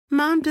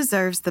Mom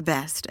deserves the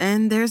best,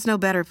 and there's no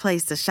better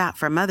place to shop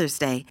for Mother's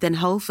Day than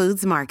Whole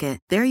Foods Market.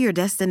 They're your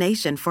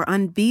destination for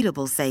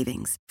unbeatable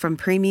savings, from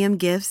premium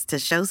gifts to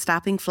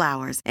show-stopping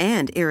flowers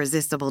and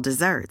irresistible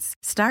desserts.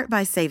 Start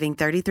by saving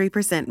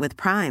 33% with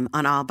Prime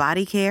on all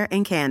body care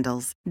and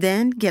candles.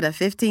 Then get a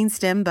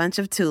 15-stem bunch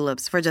of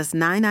tulips for just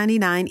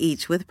 $9.99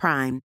 each with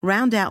Prime.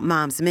 Round out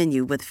Mom's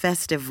menu with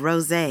festive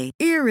rosé,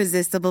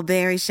 irresistible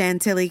berry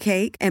chantilly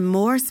cake, and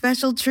more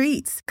special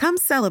treats. Come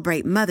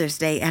celebrate Mother's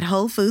Day at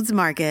Whole Foods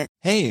Market.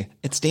 Hey,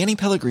 it's Danny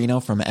Pellegrino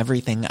from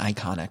Everything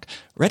Iconic.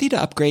 Ready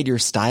to upgrade your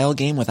style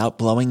game without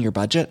blowing your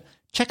budget?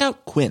 Check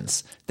out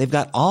Quince. They've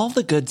got all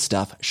the good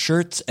stuff,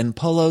 shirts and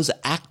polos,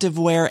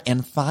 activewear,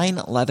 and fine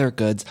leather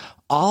goods,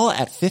 all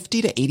at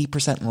 50 to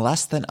 80%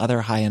 less than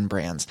other high-end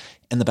brands.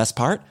 And the best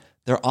part?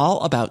 They're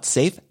all about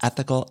safe,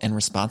 ethical, and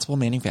responsible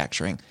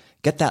manufacturing.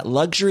 Get that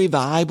luxury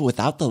vibe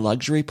without the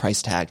luxury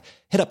price tag.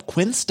 Hit up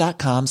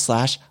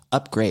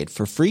quince.com/upgrade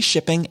for free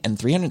shipping and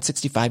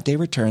 365-day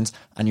returns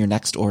on your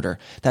next order.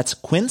 That's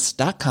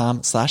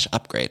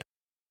quince.com/upgrade.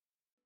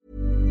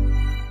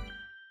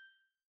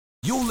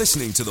 You're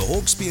listening to the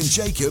Hawksby and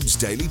Jacobs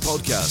Daily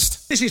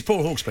Podcast. This is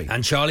Paul Hawksby.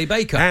 And Charlie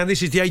Baker. And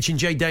this is the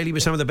H&J Daily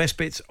with some of the best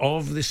bits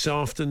of this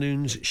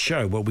afternoon's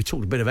show. Well, we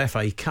talked a bit of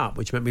FA Cup,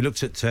 which meant we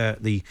looked at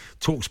the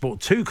TalkSport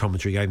 2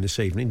 commentary game this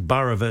evening,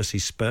 Borough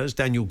versus Spurs.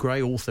 Daniel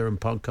Gray, author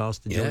and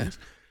podcaster, joined us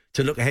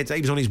to look ahead.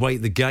 He was on his way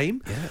to the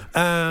game.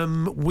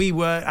 Yeah. We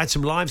had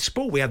some live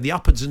sport. We had the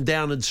Upwards and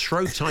Downwards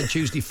Shrovetide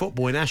Tuesday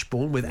football in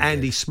Ashbourne with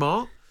Andy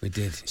Smart. We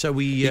did. So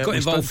he got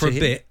involved for a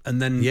bit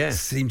and then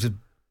seemed to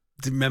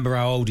remember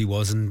how old he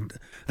was and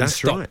that's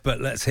stopped, right. But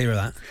let's hear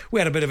that.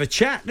 We had a bit of a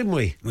chat, didn't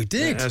we? We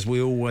did. As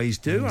we always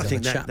do. I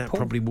think that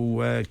probably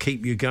will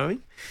keep you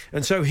going.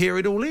 And so here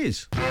it all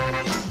is.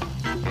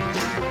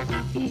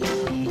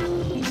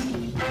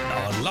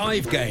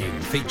 Live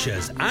game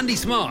features Andy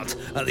Smart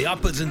at the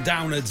Upwards and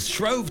Downwards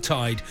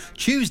Shrovetide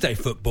Tuesday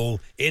football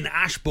in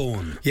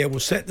Ashbourne. Yeah, we'll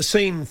set the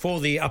scene for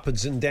the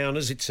Upwards and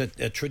Downers. It's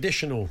a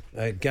traditional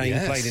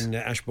game played in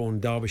Ashbourne,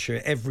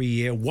 Derbyshire every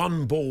year.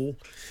 One ball.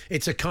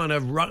 It's a kind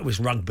of it was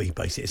rugby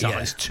basically.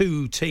 It's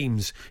two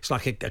teams. It's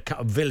like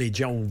a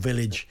village, old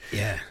village,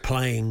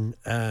 playing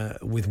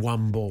with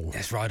one ball.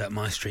 It's right up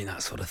my street,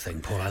 that sort of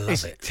thing, Paul. I love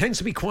it. It tends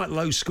to be quite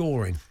low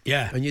scoring.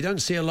 Yeah, and you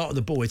don't see a lot of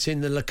the ball. It's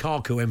in the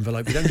Lukaku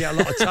envelope. You don't get a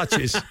lot of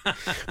touches.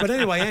 But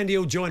anyway, Andy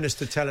will join us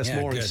to tell us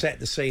more and set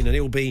the scene, and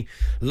he'll be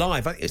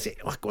live.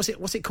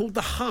 What's it called?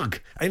 The Hug.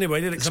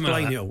 Anyway, he'll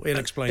explain it all.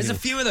 There's a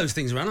few of those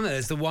things around, aren't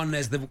there?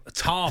 There's the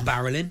tar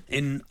barrelling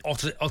in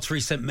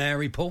Ottery St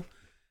Mary, Paul.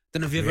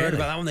 Don't know if you've heard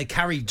about that one. They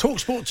carry...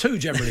 TalkSport 2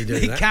 generally do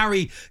that. They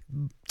carry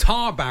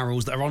tar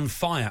barrels that are on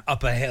fire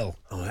up a hill.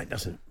 Oh,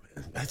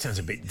 that sounds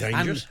a bit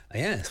dangerous.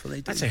 That's what they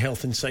do. That's a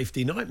health and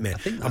safety nightmare.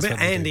 I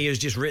bet Andy has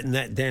just written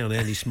that down,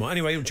 Andy Smart.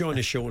 Anyway, he'll join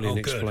us shortly and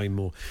explain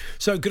more.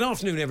 So, good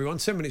afternoon, everyone.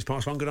 7 minutes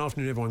past 1. Good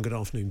afternoon, everyone. Good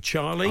afternoon,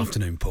 Charlie.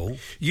 Afternoon, Paul.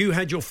 You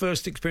had your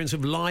first experience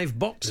of live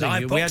boxing.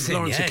 We had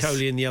Lawrence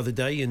Okolian the other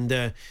day,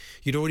 and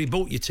you'd already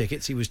bought your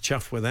tickets. He was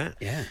chuffed with that.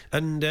 Yeah.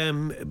 And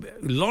a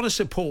lot of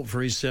support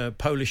for his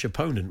Polish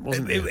opponent,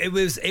 wasn't it? It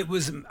was.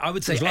 I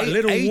would say, it was like a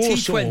little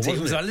 80-20. It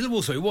was like a little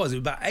Warsaw. It was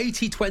about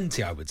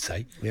 80-20, I would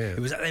say. Yeah.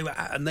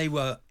 They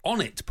were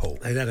on it, Paul.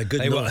 They'd had a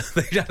good night.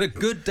 They'd had a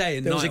good day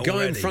and night. There was a guy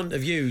already in front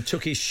of you who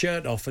took his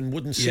shirt off and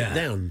wouldn't sit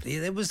down.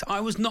 Yeah, I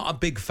was not a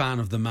big fan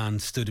of the man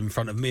stood in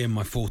front of me and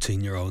my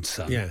 14-year-old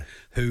son. Yeah.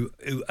 Who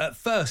at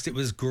first it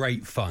was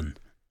great fun.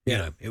 You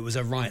know, it was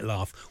a right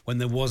laugh when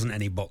there wasn't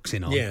any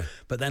boxing on. Yeah.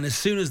 But then as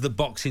soon as the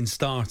boxing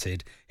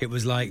started, it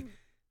was like,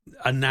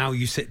 and now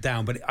you sit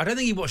down. But I don't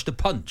think he watched a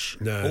punch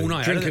all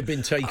night. Drink had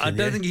been taken. I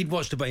don't think he'd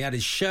watched it, but he had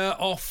his shirt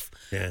off.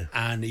 Yeah.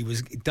 And he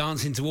was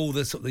dancing to all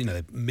the sort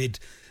of,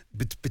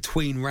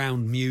 between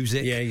round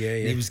music. Yeah.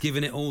 And he was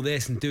giving it all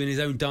this and doing his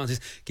own dances,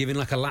 giving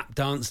like a lap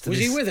dance to Was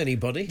he with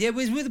anybody? Yeah, he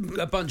was with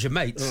a bunch of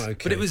mates. Oh,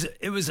 okay. But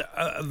it was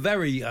a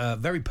very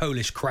very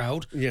Polish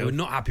crowd. Yeah. Who were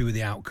not happy with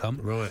the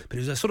outcome. Right. But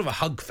it was a sort of a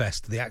hug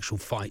fest, the actual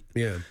fight.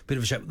 Yeah. Bit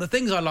of a show. The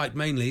things I liked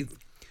mainly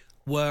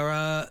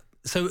were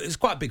so it was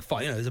quite a big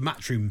fight, there's a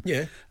matchroom.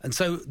 Yeah. And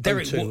so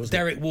Derek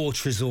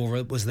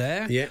Watrezor was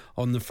there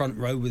on the front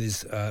row with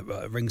his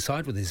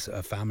ringside with his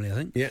family, I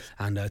think. Yeah.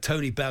 And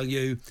Tony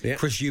Bellew,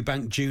 Chris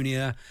Eubank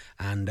Jr.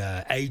 and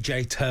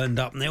AJ turned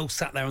up, and they all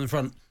sat there on the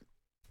front.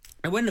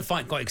 And when the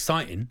fight got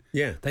exciting,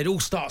 they'd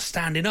all start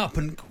standing up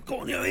and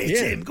go on,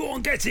 hit him, go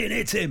on, get in,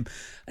 hit him.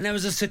 And there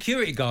was a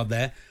security guard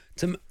there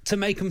to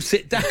make him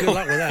sit down. Good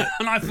luck with that.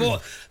 And I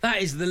thought,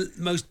 that is the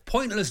most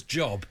pointless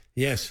job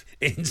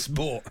in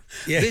sport.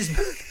 Yeah.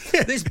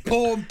 This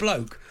poor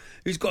bloke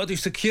who's got to do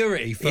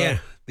security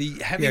for the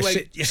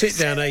heavyweight... Sit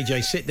down,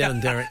 AJ. Sit down,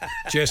 Derek.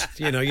 Just,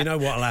 you know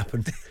what'll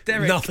happen.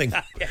 Derek. Nothing.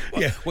 What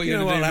are you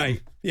going to do,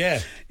 mate?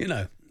 Yeah.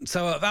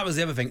 So that was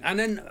the other thing. And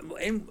then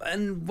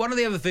one of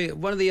the other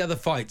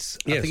fights,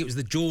 I think it was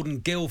the Jordan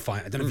Gill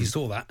fight. I don't know if you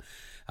saw that.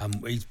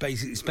 He's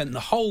basically spent the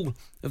whole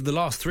of the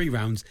last 3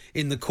 rounds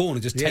in the corner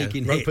just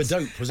taking hits.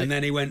 rope-a-dope, was it? And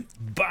then he went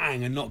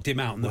bang and knocked him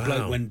out, and the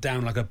bloke went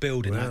down like a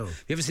building. Wow.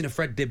 Have you ever seen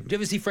Fred Dibnall? Did you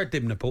ever see Fred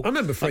Dibnall, Paul? I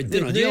remember Fred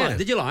Dibnall,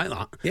 Did you like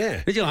that?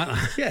 Yeah. Did you like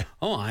that? Yeah.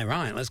 All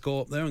right, let's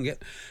go up there and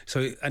get...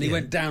 So, and he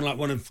went down like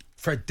one of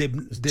Fred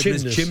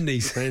Dibnall's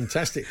chimneys.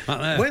 Fantastic.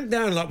 Like went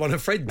down like one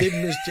of Fred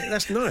Dibnall's...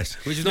 That's nice.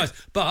 Which is nice.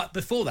 But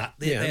before that,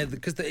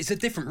 because it's a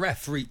different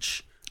ref for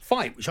each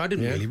fight, which I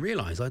didn't really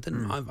realise.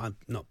 I've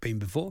not been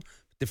before.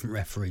 Different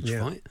ref for each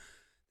fight.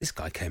 This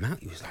guy came out.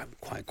 He was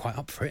like quite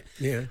up for it.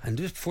 Yeah. And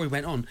just before he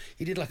went on,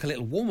 he did like a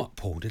little warm up,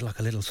 Paul. Did like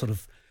a little sort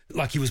of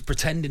like he was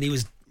pretending he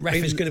was reffing.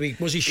 He was going to be.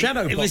 Was he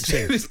shadow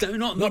boxing?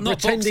 Not pretending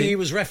boxing, he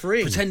was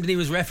refereeing. Pretending he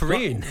was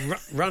refereeing.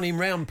 Running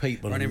round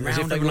people. Running as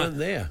round if they them, weren't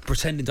there.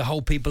 Pretending to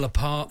hold people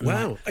apart.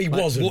 Wow. He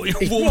wasn't.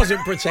 He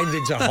wasn't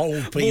pretending to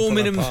hold people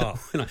warming apart.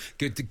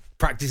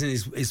 Practicing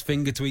his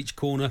finger to each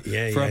corner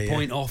for a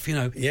point off.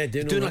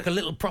 Doing like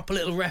a proper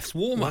little ref's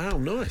warm up. Wow,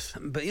 nice.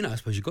 But I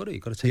suppose you've got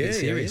to take it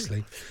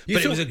seriously.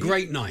 But it was a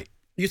great night.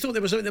 You thought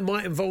there was something that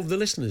might involve the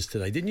listeners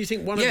today, didn't you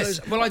think one of those...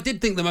 Yes, well, I did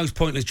think the most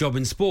pointless job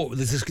in sport was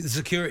the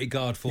security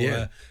guard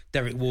for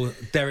Derek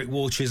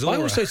Walsh's aura.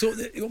 I also thought,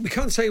 we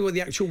can't say what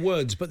the actual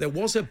words, but there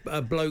was a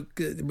bloke,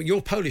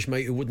 your Polish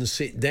mate who wouldn't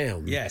sit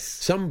down. Yes.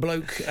 Some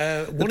bloke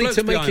wanted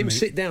to make him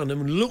sit down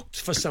and looked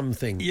for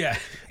something. Yeah.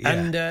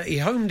 And he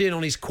homed in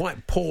on his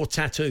quite poor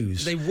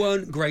tattoos. They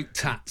weren't great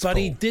tats, but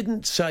Paul. he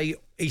didn't say,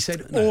 he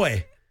said,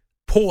 oi.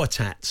 Poor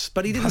tats,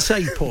 but he didn't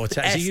say poor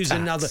tats. He used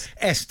another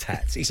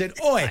S-tats. He said,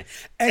 oi,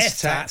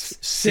 S-tats,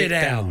 sit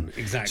down.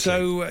 Exactly.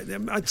 So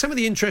some of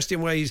the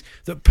interesting ways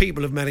that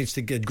people have managed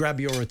to grab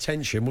your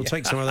attention, we'll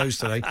take some of those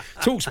today.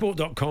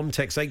 Talksport.com,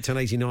 text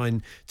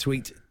 81089,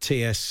 tweet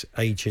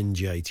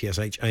TSHNJ,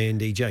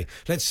 TSHANDJ.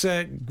 Let's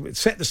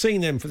set the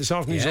scene then for this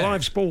afternoon's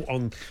live sport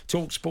on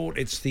Talksport.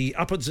 It's the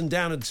upwards and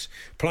downwards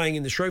playing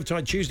in the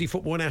Shrovetide Tuesday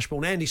football in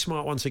Ashbourne. Andy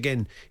Smart once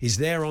again is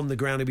there on the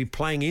ground. He'll be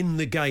playing in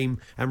the game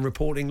and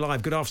reporting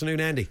live. Good afternoon,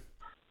 Andy.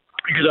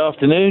 Good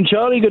afternoon,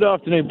 Charlie. Good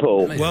afternoon,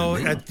 Paul. Well,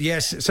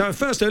 yes. So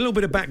first, a little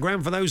bit of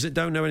background for those that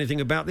don't know anything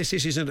about this.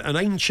 This is an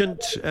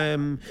ancient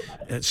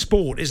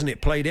sport, isn't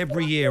it? Played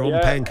every year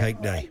on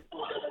Pancake Day.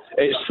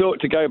 It's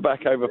thought to go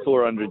back over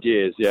 400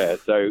 years, yeah.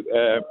 So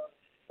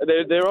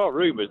there are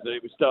rumours that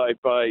it was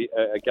started by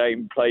a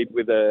game played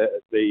with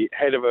the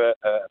head of a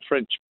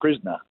French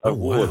prisoner of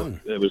war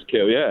that was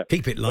killed, yeah.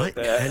 Keep it light,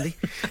 Andy.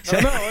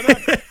 I know.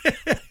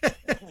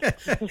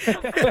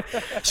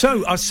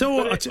 So I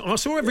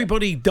saw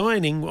everybody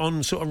dining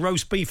on sort of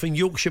roast beef and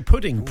Yorkshire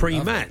pudding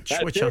pre-match. They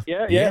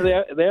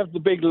have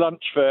the big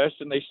lunch first,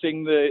 and they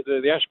sing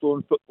the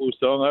Ashbourne football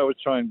song. I always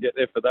try and get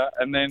there for that,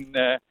 and then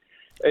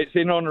it's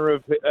in honour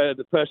of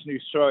the person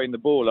who's throwing the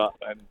ball up.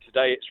 And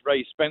today it's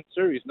Ray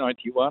Spencer, who's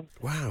 91.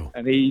 Wow!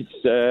 And he's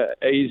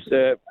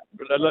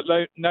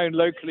known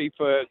locally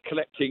for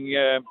collecting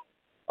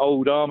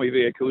old army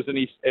vehicles, and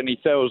he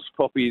sells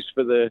poppies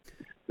for the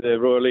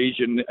Royal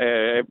Legion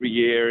every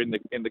year in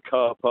the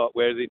car park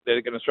where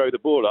they're going to throw the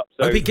ball up.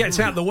 So I hope he gets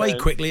out of the way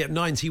quickly at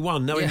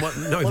 91, knowing what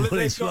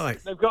it's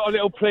like. They've got a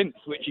little plinth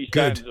which he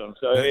stands on,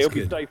 so he'll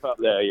be safe up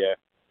there. Yeah.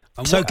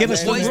 And so give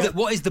us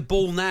what is the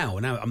ball now?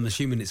 Now I'm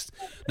assuming it's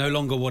no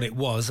longer what it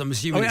was. I'm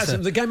assuming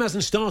the game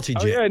hasn't started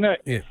yet.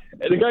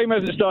 The game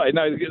hasn't started.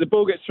 No, the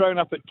ball gets thrown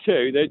up at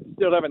 2. They're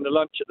still having the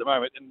lunch at the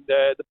moment, and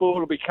the ball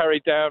will be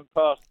carried down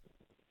past.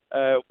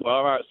 I'm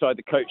outside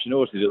the Coach and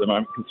Horses at the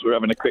moment because we're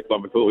having a quick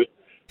one before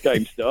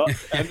game start.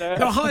 And,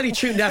 a highly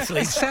tuned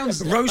athlete.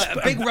 Sounds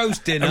a big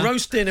roast dinner. A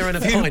roast dinner and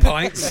a few pint.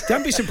 pints.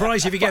 Don't be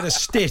surprised if you get a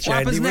stitch, what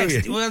Andy. Happens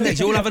next? Well, next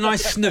you'll have a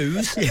nice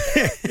snooze.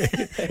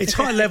 It's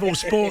high-level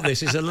sport,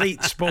 this. It's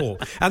elite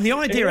sport. And the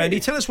idea, Andy,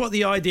 tell us what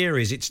the idea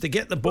is. It's to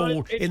get the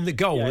ball in the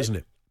goal, isn't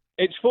it?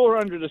 It's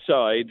 400 a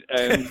side,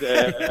 and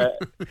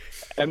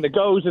and the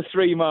goals are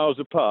 3 miles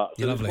apart.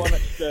 So lovely.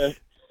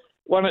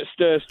 One at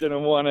Sturston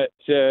and one at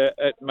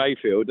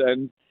Mayfield.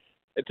 And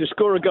to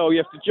score a goal, you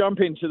have to jump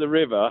into the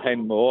river,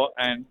 Henmore,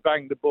 and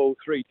bang the ball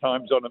 3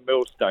 times on a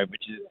millstone,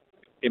 which is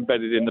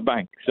embedded in the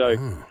bank. So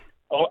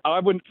I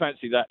wouldn't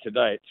fancy that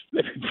today.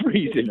 It's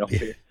freezing up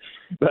here.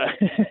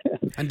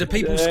 And do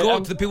people score?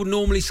 Do people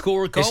normally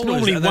score a goal? It's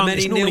normally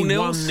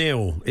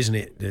 1-0, isn't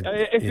it?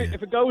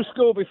 If a goal's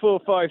scored before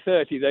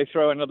 5:30, they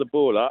throw another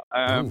ball up.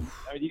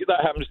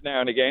 That happens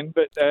now and again,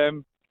 but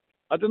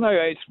I don't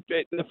know.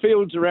 The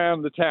fields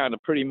around the town are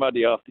pretty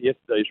muddy after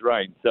yesterday's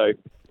rain, so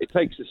it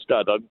takes a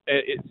stud.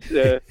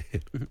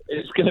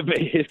 It's going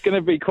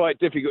to be quite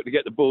difficult to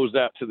get the balls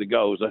out to the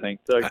goals, I think.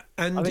 So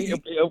I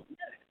think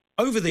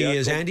over the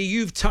years, Andy,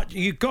 you've got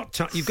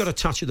a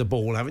touch of the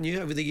ball, haven't you?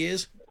 Over the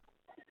years.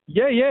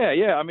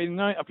 Yeah. I mean,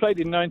 I played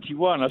in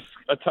 '91. I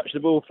touched the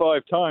ball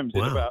 5 times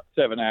in about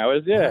 7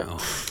 hours. Yeah, wow.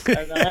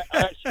 And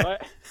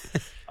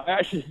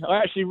I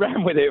actually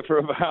ran with it for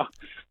about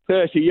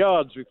 30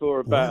 yards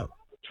before about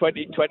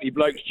 20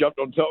 blokes jumped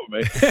on top of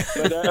me.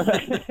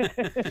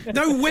 But,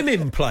 no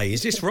women play,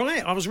 is this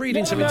right? I was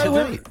reading something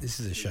today.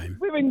 This is a shame.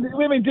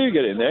 Women do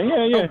get in there,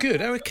 yeah. Oh,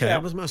 good. Oh, okay. Yeah. I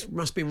must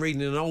have been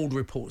reading an old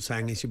report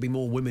saying there should be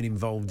more women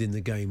involved in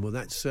the game. Well,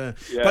 that's...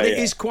 but it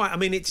is quite... I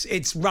mean,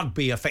 it's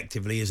rugby,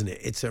 effectively, isn't it?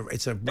 It's a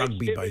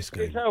rugby-based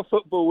game. It's how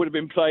football would have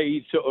been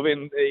played sort of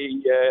in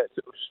the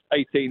sort of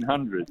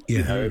 1800s. Yeah.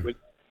 You know, it was...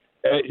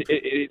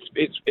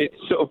 It's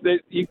sort of the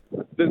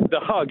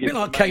hug. A bit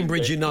like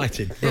Cambridge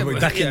United, probably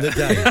back in the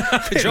day.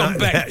 For John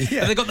Beck.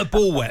 Yeah. They got the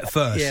ball wet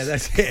first. Yeah,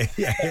 that's it.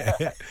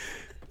 Yeah.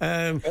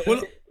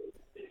 Well,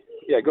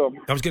 yeah, go on.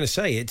 I was going to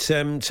say it's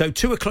so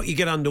 2:00 you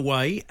get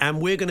underway,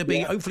 and we're going to be.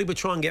 Hopefully, we'll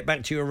try and get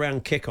back to you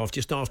around kickoff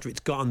just after it's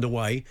got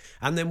underway,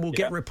 and then we'll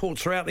get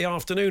reports throughout the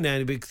afternoon.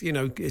 Andy,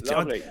 because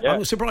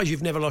I'm surprised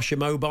you've never lost your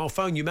mobile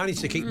phone. You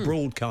managed to keep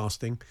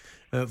broadcasting.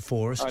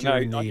 For us.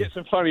 I know. I get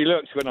some funny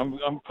looks when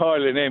I'm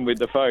piling in with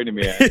the phone in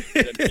my hand.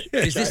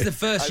 Is this the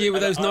first year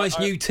with those nice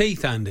new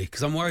teeth, Andy?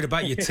 Because I'm worried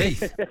about your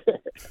teeth.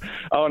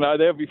 Oh, no,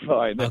 they'll be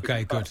fine.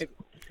 Okay, good.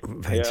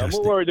 Fantastic. Yeah, I'm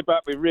more worried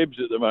about my ribs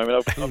at the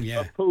moment.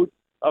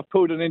 I've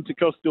pulled an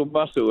intercostal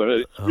muscle and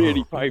it's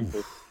really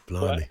painful.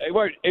 Blimey.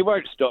 But it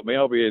won't stop me.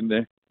 I'll be in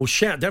there. Well,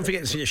 shout! Don't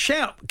forget to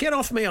shout! Get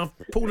off me! I've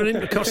pulled an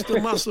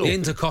intercostal muscle. The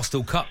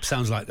Intercostal Cup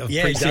sounds like a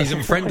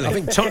pre-season friendly. I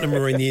think Tottenham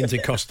were in the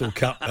Intercostal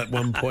Cup at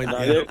one point.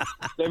 No,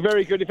 they're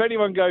very good. If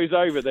anyone goes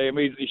over, they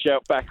immediately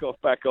shout back off,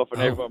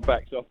 and everyone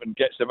backs off and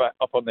gets them up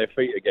on their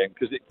feet again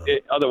because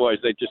otherwise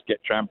they just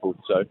get trampled.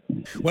 So,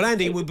 well,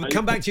 Andy, we'll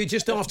come back to you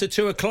just after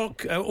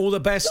 2:00. All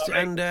the best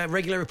and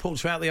regular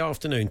reports throughout the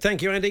afternoon.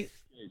 Thank you, Andy.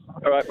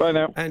 All right, bye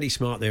now. Andy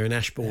Smart there in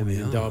Ashbourne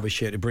in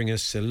Derbyshire to bring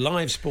us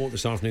live sport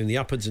this afternoon, the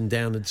upwards and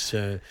downwards.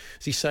 As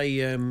you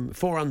say,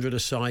 400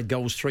 aside,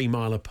 goals 3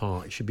 mile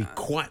apart. It should be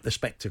quite the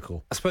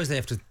spectacle. I suppose they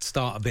have to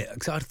start a bit,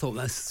 because I thought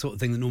that's the sort of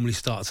thing that normally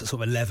starts at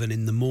sort of 11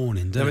 in the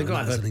morning. They've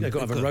got to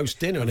have a roast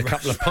dinner and a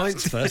couple of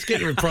pints first.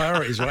 Get your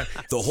priorities right.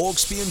 The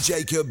Hawksbee and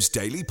Jacobs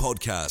Daily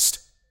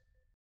Podcast.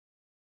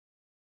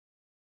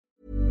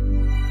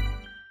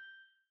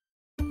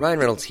 Ryan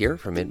Reynolds here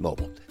from Mint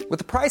Mobile. With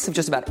the price of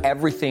just about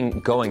everything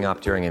going up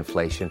during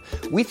inflation,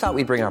 we thought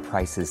we'd bring our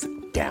prices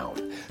down.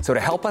 So to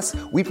help us,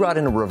 we brought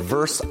in a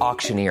reverse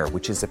auctioneer,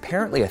 which is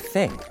apparently a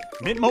thing.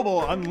 Mint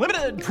Mobile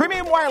Unlimited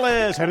Premium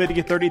Wireless. How to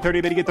get 30,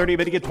 30, bit to get 30,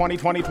 bit to get 20,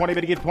 20, 20,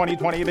 bit to get 20,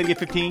 20, bit to get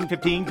 15,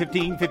 15,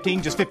 15,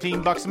 15, just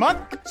 $15 a month?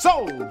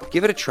 Sold!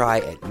 Give it a try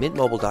at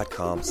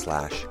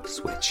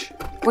mintmobile.com/switch.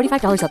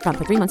 $45 up front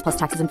for 3 months plus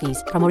taxes and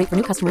fees. Promo rate for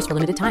new customers for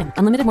limited time.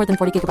 Unlimited more than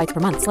 40 gigabytes per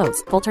month.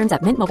 Slows full terms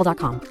at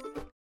mintmobile.com.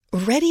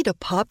 Ready to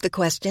pop the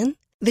question?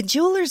 The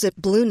jewelers at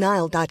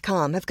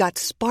BlueNile.com have got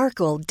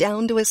sparkle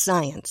down to a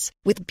science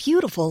with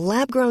beautiful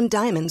lab-grown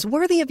diamonds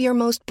worthy of your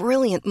most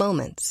brilliant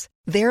moments.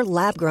 Their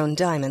lab-grown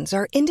diamonds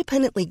are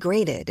independently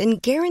graded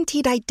and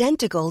guaranteed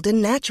identical to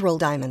natural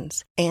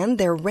diamonds, and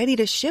they're ready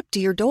to ship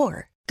to your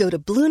door. Go to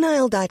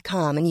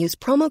BlueNile.com and use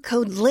promo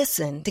code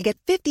LISTEN to get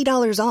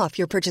 $50 off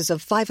your purchase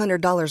of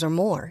 $500 or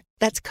more.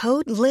 That's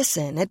code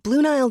LISTEN at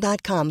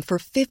BlueNile.com for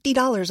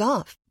 $50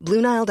 off.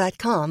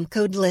 BlueNile.com,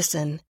 code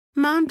LISTEN.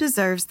 Mom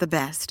deserves the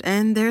best,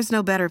 and there's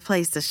no better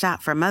place to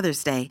shop for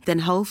Mother's Day than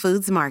Whole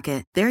Foods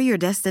Market. They're your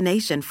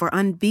destination for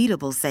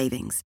unbeatable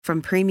savings,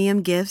 from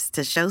premium gifts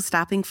to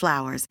show-stopping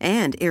flowers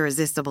and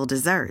irresistible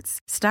desserts.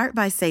 Start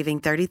by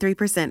saving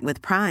 33%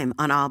 with Prime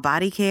on all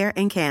body care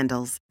and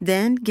candles.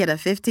 Then get a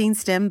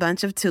 15-stem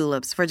bunch of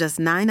tulips for just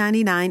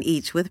 $9.99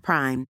 each with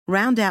Prime.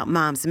 Round out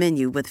Mom's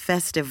menu with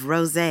festive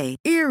rosé,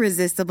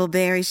 irresistible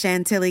berry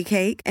chantilly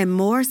cake, and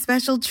more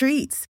special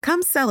treats.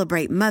 Come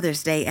celebrate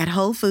Mother's Day at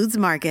Whole Foods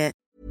Market.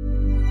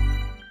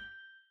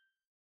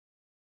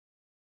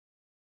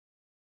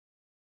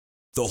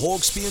 The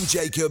Hawksbee and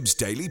Jacobs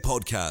Daily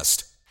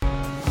Podcast.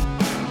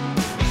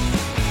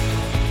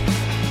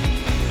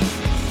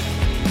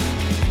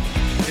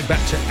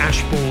 Back to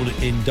Ashbourne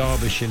in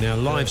Derbyshire now.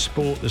 Live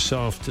sport this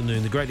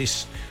afternoon. The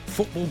greatest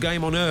football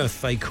game on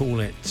earth, they call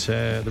it.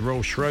 The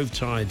Royal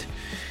Shrovetide.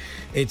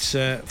 It's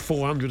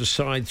 400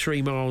 aside,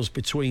 3 miles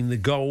between the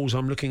goals.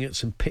 I'm looking at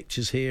some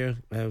pictures here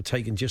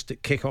taken just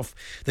at kickoff.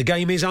 The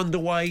game is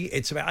underway.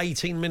 It's about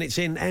 18 minutes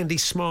in. Andy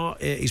Smart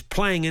is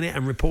playing in it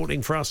and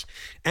reporting for us.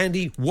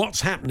 Andy,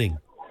 what's happening?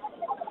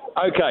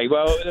 Okay,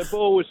 well, the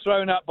ball was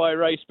thrown up by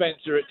Ray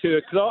Spencer at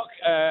 2:00,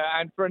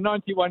 and for a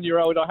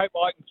 91-year-old, I hope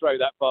I can throw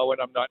that ball when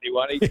I'm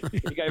 91. He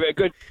gave it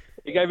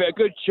a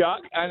good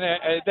chuck, and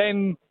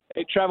then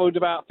it travelled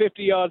about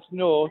 50 yards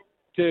north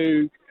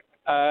to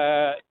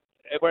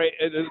where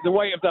the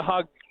weight of the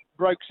hug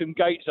broke some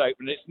gates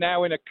open. It's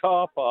now in a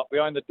car park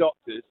behind the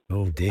doctors.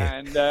 Oh dear!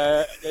 And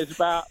it's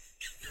about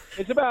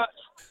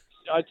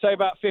I'd say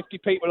about 50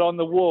 people on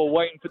the wall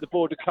waiting for the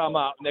ball to come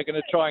up, and they're going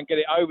to try and get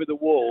it over the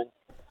wall.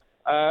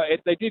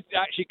 They did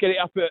actually get it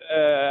up,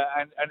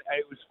 and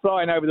it was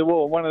flying over the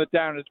wall. One of the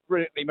downers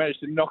brilliantly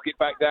managed to knock it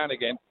back down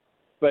again.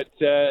 But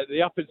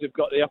the uppers have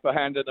got the upper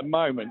hand at the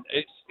moment.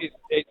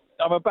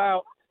 I'm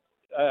about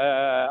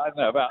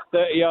about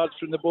 30 yards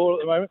from the ball at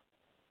the moment,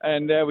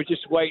 and we're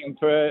just waiting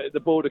for the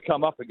ball to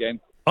come up again.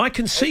 I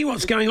can see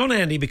what's going on,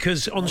 Andy,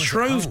 because on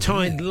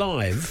Shrovetide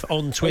Live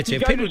on Twitter,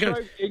 people are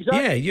going,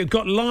 yeah, you've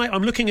got live.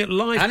 I'm looking at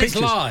live pictures.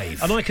 And it's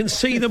live. And I can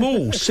see them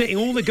all sitting,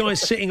 all the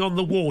guys sitting on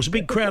the walls. A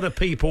big crowd of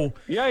people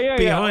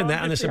behind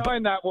that. I'm just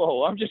behind that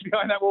wall. I'm just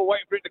behind that wall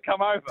waiting for it to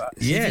come over.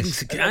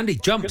 Yes. Andy,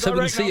 jump so we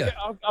can see you.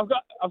 I've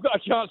got a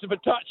chance of a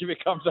touch if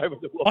it comes over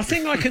the wall. I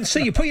think I can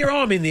see you. Put your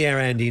arm in the air,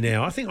 Andy,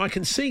 now. I think I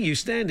can see you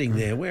standing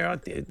there.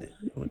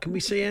 Can we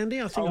see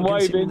Andy? I think I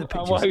can see him in the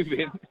pictures. I'm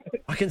waving.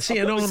 I can see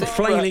an arm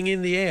flailing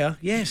in the air.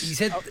 Yes. He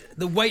said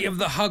the weight of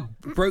the hug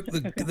broke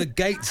the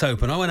gates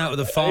open. I went out with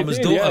a farmer's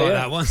daughter like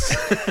that once.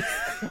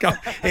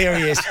 Here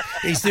he is.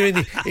 He's doing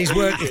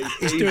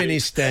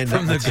his stand-up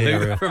from the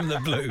material. From the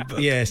blue book.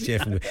 Yes,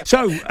 definitely.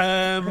 So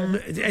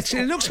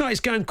it looks like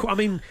it's going. I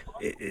mean,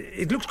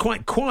 it looks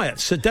quite quiet,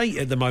 sedate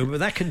at the moment, but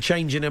that can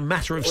change in a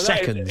matter of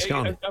seconds,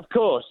 can't it? Of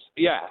course,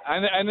 yeah.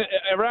 And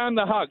around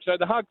the hug, so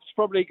the hug's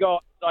probably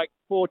got like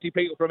 40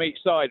 people from each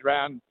side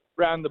round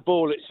the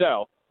ball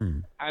itself.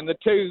 And the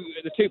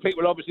two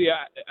people obviously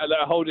that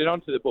are holding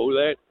onto the ball,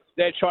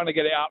 they're trying to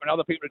get it up, and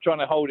other people are trying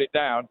to hold it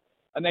down.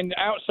 And then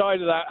outside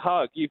of that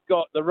hug, you've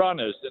got the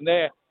runners, and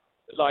they're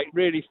like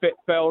really fit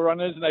fell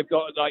runners, and they've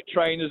got like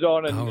trainers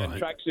on and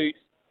tracksuits,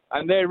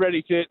 and they're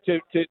ready to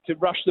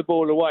rush the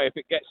ball away if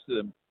it gets to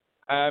them.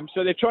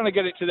 So they're trying to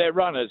get it to their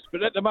runners,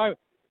 but at the moment,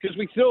 because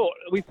we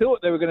thought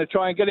they were going to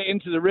try and get it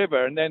into the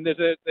river, and then there's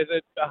a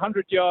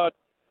 100-yard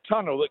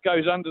tunnel that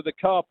goes under the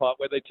car park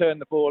where they turn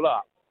the ball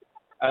up.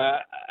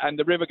 And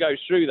the river goes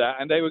through that,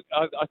 and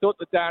I thought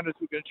the Downers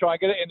were going to try and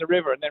get it in the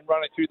river and then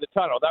run it through the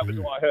tunnel. That was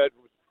what I heard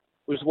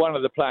was one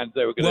of the plans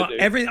they were going to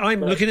do.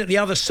 I'm looking at the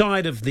other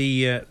side of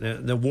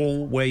the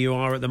wall where you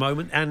are at the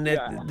moment, and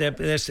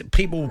there's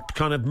people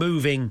kind of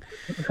moving.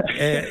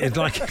 It's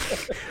like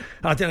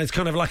I don't know. It's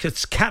kind of like a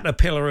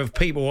caterpillar of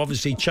people,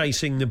 obviously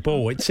chasing the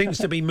ball. It seems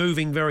to be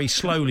moving very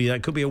slowly.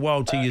 That could be a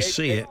while till you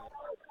see it.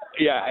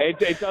 Yeah,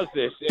 it does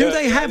this. Do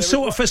they have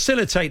sort of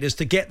facilitators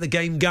to get the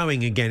game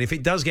going again? If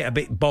it does get a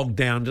bit bogged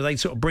down, do they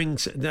sort of bring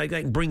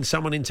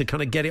someone in to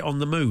kind of get it on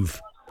the move?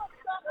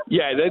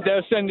 Yeah,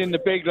 they'll send in the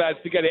big lads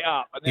to get it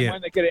up, and then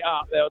when they get it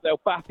up,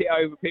 they'll bat it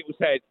over people's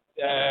heads,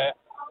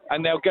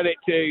 and they'll get it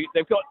to.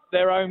 They've got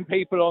their own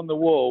people on the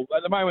wall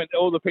at the moment.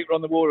 All the people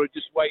on the wall are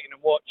just waiting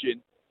and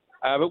watching,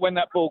 but when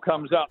that ball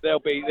comes up, they'll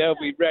be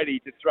ready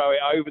to throw it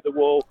over the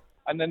wall,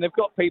 and then they've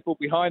got people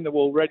behind the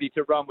wall ready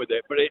to run with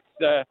it. But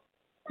it's.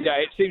 Yeah,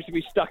 it seems to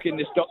be stuck in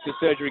this doctor's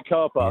surgery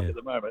car park at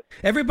the moment.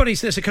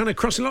 There's a kind of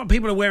cross. A lot of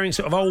people are wearing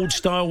sort of old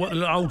style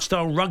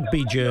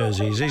rugby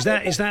jerseys. Is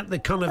that the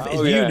kind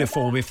of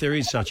uniform, if there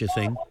is such a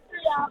thing?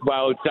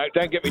 Well,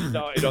 don't get me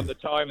started on the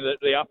time that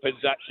the Uppers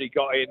actually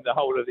got in the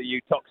whole of the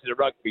Uttoxeter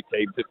rugby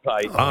team to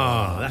play.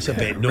 Ah, that's a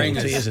bit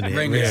naughty, isn't it?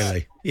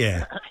 Really?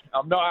 Yeah.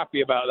 I'm not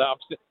happy about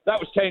that. That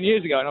was 10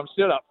 years ago, and I'm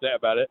still upset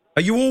about it.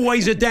 Are you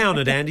always a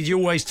Downer, Dan? Did you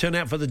always turn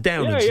out for the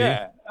Downers?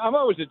 Yeah. I'm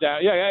always a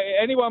Downer. Yeah,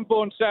 anyone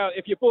born south,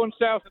 if you're born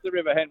south of the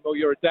River Henmore,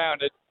 you're a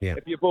Downer. Yeah.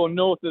 If you're born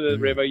north of the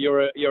river,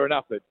 you're an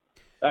Uppard.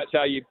 That's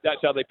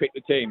how they pick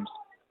the teams.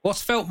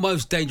 What's felt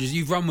most dangerous?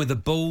 You've run with the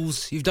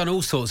bulls. You've done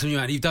all sorts.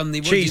 You've done the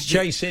cheese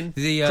chasing,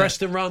 the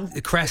Cresta run.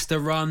 The Cresta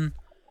run.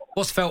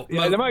 What's felt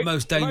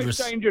most dangerous?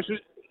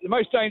 The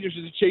most dangerous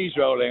is the cheese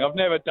rolling. I've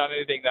never done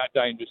anything that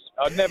dangerous.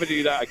 I'd never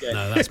do that again.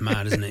 No, that's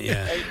mad, isn't it?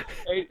 Yeah.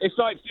 It's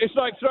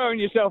like throwing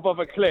yourself off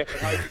a cliff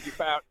and hoping you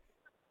found.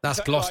 That's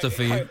Gloucester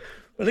for you.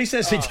 At least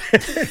there's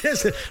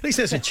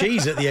a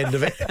cheese at the end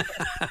of it.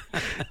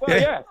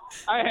 Well, yeah.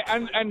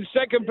 And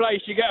second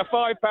place, you get a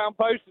 £5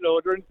 postal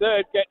order, and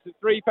third gets a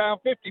 £3.50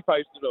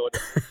 postal order.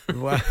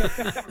 Wow.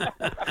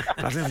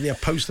 I don't know the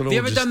postal order.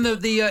 Have you ever done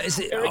the is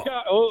it?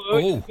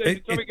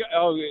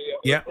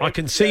 Yeah, I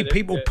can see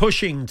people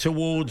pushing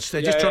towards.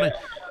 They're just trying to.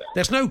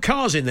 There's no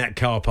cars in that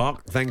car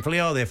park, thankfully,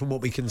 are there, from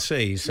what we can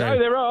see? So. No,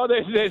 there are.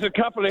 There's a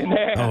couple in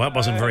there. Oh, that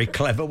wasn't very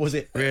clever, was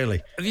it,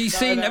 really? Have you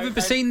seen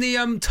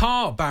the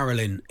tar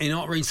barrelling in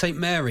Ottery St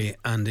Mary,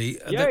 Andy?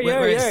 Yeah.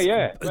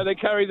 Where they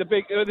carry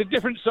the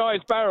different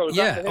sized barrels.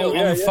 Yeah,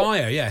 on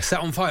fire,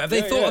 set on fire. Have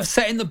they thought of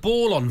setting the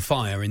ball on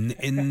fire in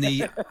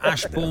the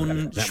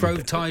Ashbourne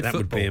Shrovetide football? That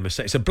would be a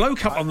mistake. It's a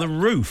bloke up on the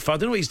roof. I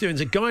don't know what he's doing.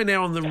 There's a guy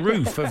now on the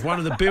roof of one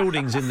of the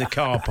buildings in the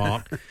car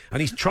park,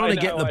 and he's trying to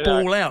get the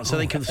ball out so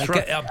they can throw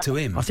it up to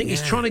him. I think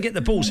he's trying to get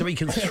the ball so he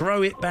can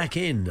throw it back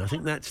in. I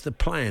think that's the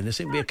plan. There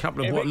seem to be a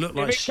couple of what look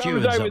like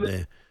stewards up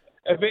there.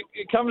 If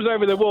it comes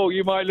over the wall,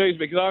 you might lose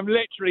me because I'm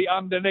literally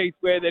underneath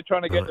where they're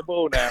trying to get the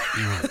ball now.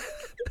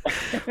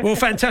 Well,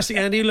 fantastic,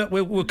 Andy. Look,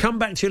 we'll come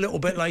back to you a little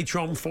bit later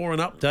on for an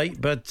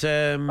update. But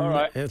all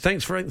right.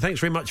 Thanks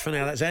very much for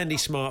now. That's Andy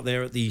Smart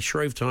there at the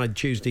Shrovetide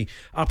Tuesday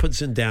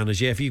Upwards and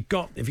Downers. Yeah, if you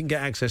can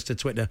get access to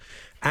Twitter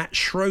at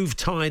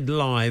Shrovetide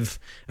Live,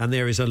 and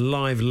there is a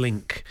live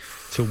link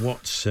to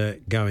what's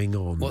going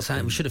on.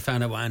 We should have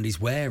found out what Andy's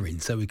wearing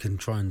so we can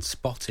try and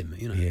spot him.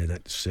 Yeah,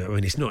 that's.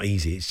 It's not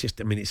easy. It's just.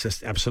 It's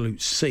just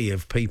absolute sea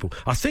of people.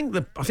 I think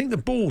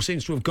the ball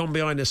seems to have gone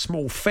behind a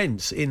small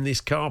fence in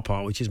this car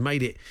park, which has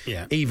made it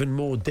even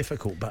more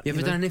difficult. But you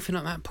ever done anything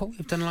like that, Paul?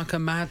 You've done like a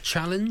mad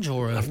challenge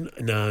or a...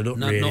 No, not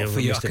really. Not for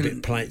you.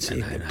 Play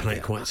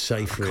it quite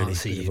safe, really. I can't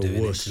see you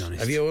doing it, to be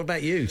honest. What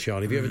about you,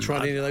 Charlie? Have you ever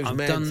tried any of those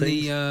mad things?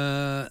 I've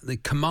done the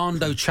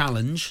Commando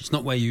Challenge. It's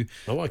not where you...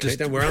 Oh, okay.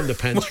 Don't wear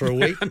underpants for a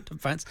week.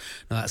 Underpants.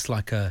 No, that's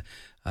like a...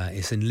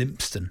 it's in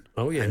Lympstone.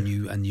 Oh yeah, and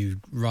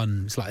you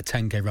run. It's like a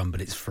 10k run,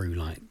 but it's through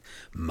like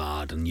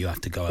mud, and you have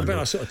to go under.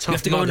 Like sort of you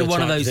have to go under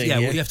one of those. Thing,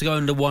 well, you have to go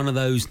under one of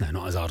those. No,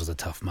 not as hard as a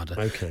Tough Mudder.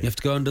 Okay. You have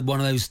to go under one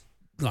of those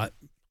like.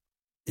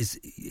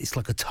 It's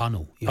like a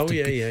tunnel. Yeah.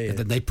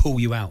 They pull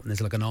you out, and there's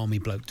like an army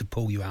bloke to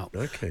pull you out.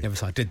 Okay. The other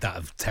side. I did that. I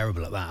was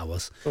terrible at that. I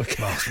was.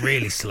 Okay. Well, it's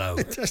really slow.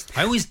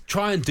 I always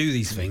try and do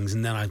these things,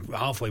 and then I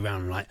halfway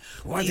around, I'm like,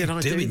 "Why did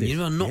I do this? You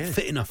know, I'm not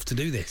fit enough to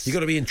do this." You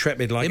got to be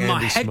intrepid, like in Andy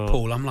my head, Smart.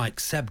 Paul. I'm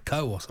like Seb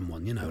Coe or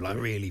someone, like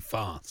really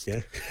fast.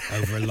 Yeah.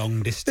 Over a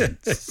long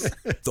distance.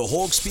 The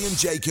Hawksbee and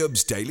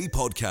Jacobs Daily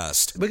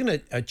Podcast. We're going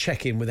to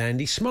check in with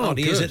Andy Smart.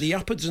 He is at the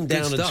Upwards and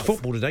Downwards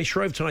football today.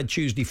 Shrovetide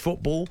Tuesday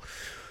football.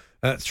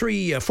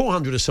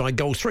 400 aside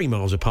goals, 3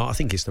 miles apart. I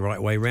think it's the right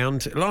way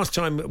round. Last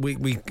time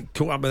we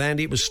caught up with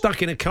Andy, it was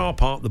stuck in a car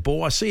park, the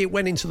ball. I see it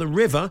went into the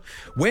river.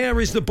 Where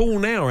is the ball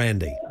now,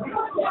 Andy?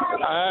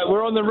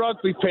 We're on the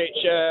rugby pitch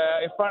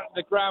in front of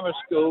the grammar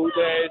school.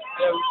 There's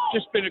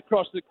just been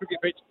across the cricket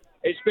pitch.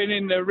 It's been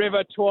in the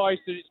river twice,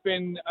 and it's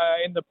been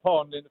in the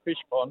pond, in the fish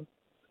pond.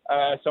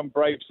 Some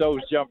brave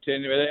souls jumped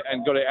in with it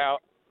and got it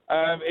out.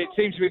 It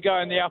seems to be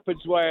going the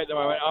Upwards way at the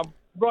moment. I'm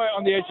right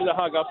on the edge of the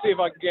hug. I'll see if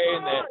I can get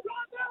in there.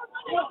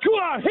 Come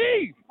on,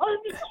 heave!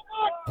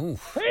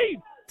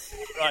 Heave!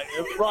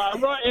 Right,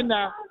 I'm right in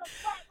now.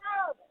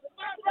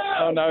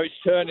 Oh no, it's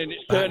turning.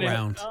 It's turning.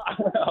 Round.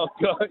 Oh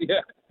God,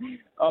 yeah.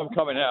 I'm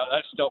coming out.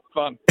 That's not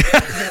fun.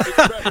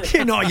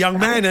 You're not a young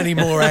man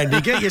anymore,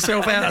 Andy. Get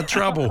yourself out of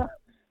trouble.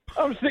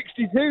 I'm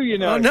 62, you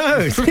know. I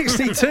know,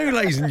 62,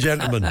 ladies and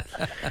gentlemen.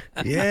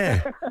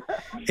 Yeah.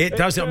 It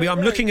does. I mean,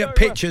 I'm looking at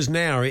pictures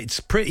now. It's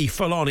pretty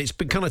full on. It's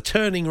been kind of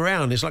turning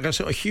around. It's like a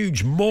sort of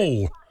huge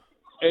mall.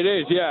 It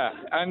is, yeah.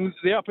 And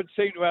the Upwards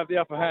seem to have the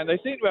upper hand. They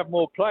seem to have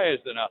more players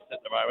than us at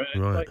the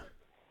moment. Right.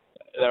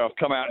 There, I've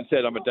come out and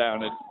said I'm a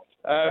downer.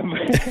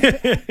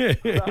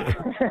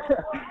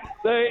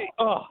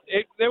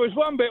 There was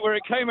one bit where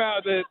it came out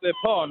of the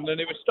pond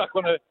and it was stuck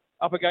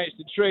up against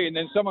the tree, and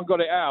then someone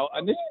got it out,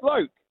 and this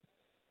bloke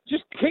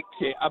just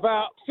kicked it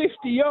about 50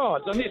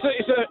 yards, and it's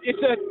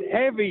a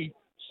heavy,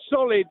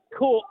 solid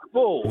cork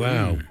ball.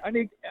 Wow!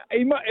 And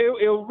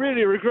he'll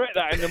really regret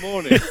that in the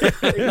morning.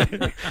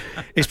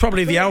 It's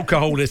probably the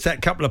alcohol that's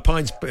that couple of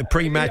pints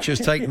pre-match has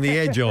taken the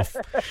edge off.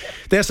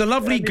 There's a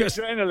lovely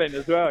adrenaline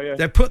as well. Yeah.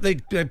 They put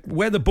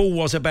where the ball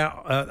was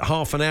about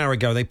half an hour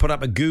ago. They put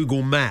up a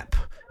Google map.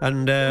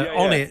 And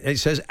on it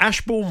says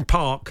Ashbourne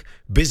Park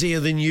busier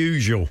than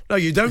usual. No,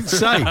 you don't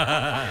say.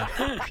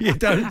 You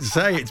don't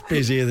say it's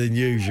busier than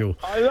usual.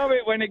 I love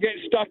it when it gets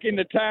stuck in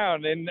the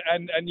town and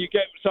you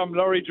get some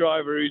lorry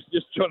driver who's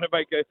just trying to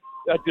make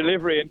a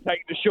delivery and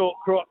take the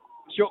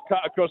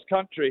shortcut across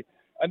country.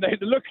 And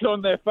the looks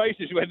on their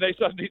faces when they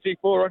suddenly see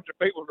 400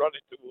 people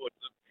running towards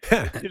them.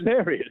 It's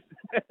hilarious.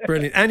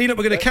 Brilliant. Andy, look,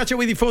 we're going to catch up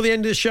with you before the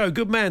end of the show.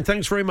 Good man.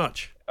 Thanks very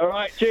much. All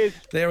right, cheers.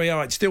 There we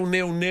are. It's still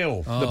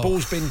 0-0. The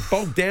ball's been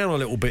bogged down a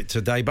little bit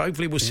today, but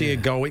hopefully we'll see a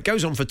goal. It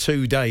goes on for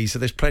 2 days, so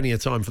there's plenty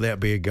of time for there to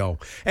be a goal.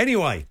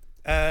 Anyway...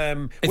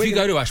 if you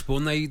go to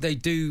Ashbourne, they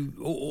do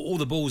all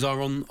the balls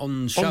are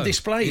on show. On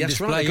display, that's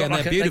right. Yeah,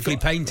 they're beautifully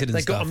painted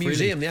and stuff. They've got a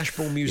museum, really. the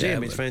Ashbourne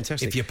Museum. It's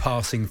fantastic. If you're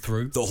passing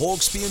through. The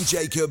Hawksbee and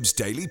Jacobs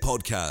Daily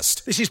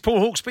Podcast. This is Paul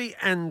Hawksbee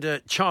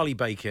and Charlie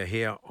Baker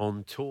here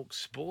on Talk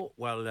Sport.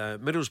 Well,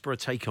 Middlesbrough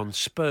take on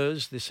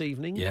Spurs this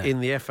evening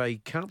in the FA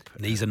Cup.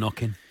 Knees are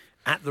knocking.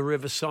 At the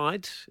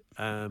Riverside.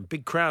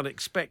 Big crowd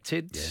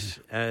expected.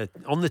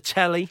 On the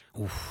telly.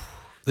 Oof.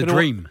 The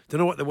dream. Don't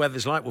know what the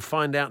weather's like. We'll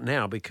find out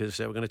now because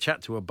we're going to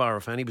chat to a Borough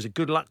fan. He was a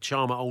good luck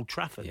charm at Old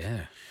Trafford.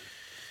 Yeah.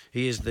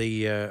 He is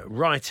the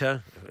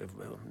writer of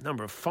a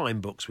number of fine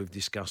books we've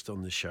discussed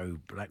on the show,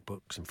 Black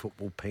Books and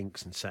Football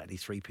Pinks and Saturday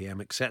 3pm,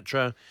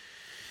 etc.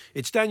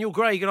 It's Daniel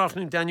Gray. Good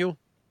afternoon, Daniel.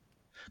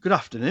 Good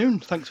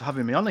afternoon. Thanks for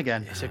having me on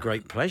again. It's a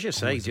great pleasure.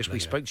 We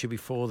spoke to you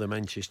before the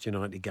Manchester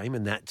United game,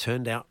 and that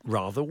turned out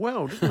rather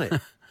well, didn't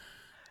it?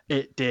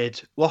 It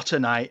did. What a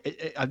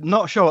night. I'm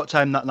not sure what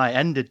time that night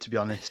ended, to be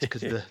honest,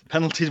 because the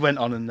penalties went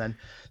on and then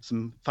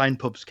some fine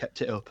pubs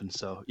kept it open.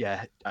 So,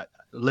 yeah, I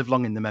live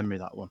long in the memory,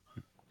 that one.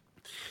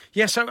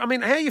 Yeah, so, I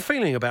mean, how are you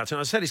feeling about it?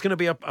 I said it's going to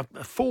be a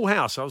full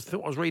house. I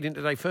was reading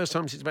today, first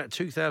time since about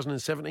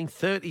 2017,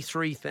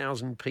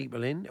 33,000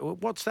 people in.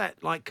 What's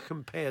that like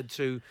compared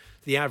to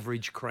the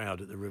average crowd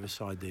at the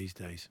Riverside these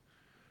days?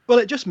 Well,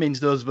 it just means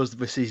those of us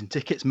with season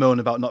tickets moan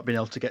about not being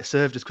able to get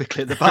served as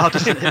quickly at the bar,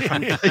 doesn't it,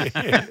 frankly?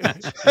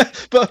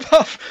 But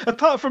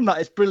apart from that,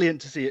 it's brilliant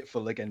to see it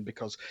full again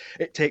because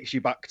it takes you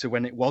back to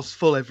when it was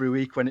full every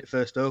week when it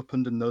first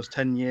opened and those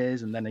 10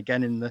 years, and then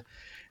again in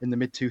in the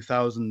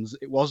mid-2000s,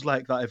 it was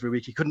like that every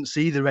week. You couldn't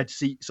see the red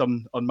seats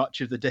on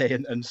Match of the Day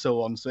and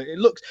so on. So it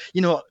looks,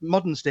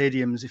 modern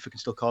stadiums, if we can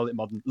still call it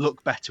modern,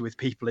 look better with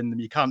people in them.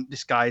 You can't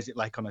disguise it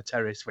like on a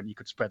terrace when you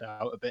could spread it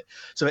out a bit.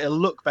 So it'll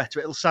look better,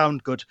 it'll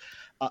sound good.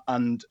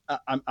 And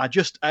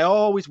I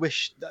always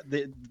wish that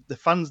the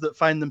fans that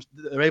find them,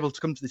 that are able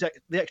to come to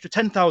the extra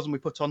 10,000 we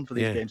put on for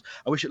these games,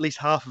 I wish at least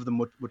half of them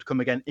would come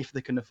again if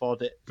they can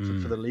afford it for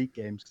the league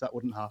games, because that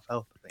wouldn't half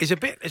help. It's a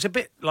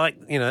bit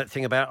like, that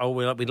thing about,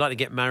 we'd like to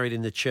get married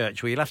in the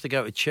church, where you'll have to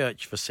go to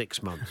church for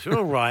 6 months.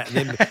 All right.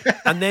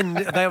 And then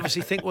they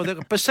obviously think, well, the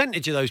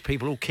percentage of those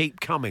people will keep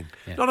coming.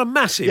 Yeah. Not a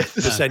massive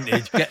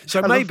percentage.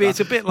 So maybe it's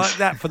a bit like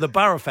that for the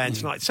Borough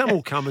fans. Like, some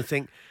will come and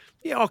think,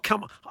 yeah, I'll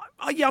come.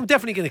 Yeah, I'm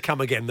definitely going to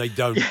come again. They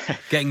don't. Yeah.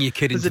 Getting your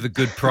kid into the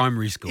good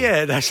primary school.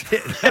 Yeah, that's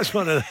it. That's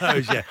one of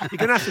those, yeah. You're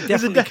going to have to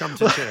definitely come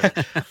to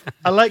church.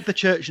 I like the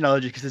church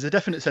analogy because there's a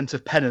definite sense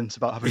of penance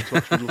about having to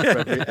watch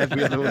Middlesbrough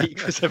every other week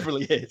for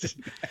several years.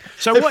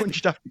 So everyone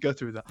should have to go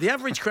through that. The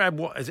average crowd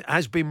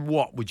has been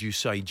what, would you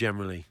say,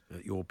 generally,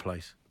 at your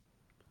place?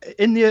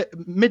 In the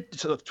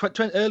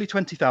early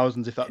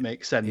 20,000s, if that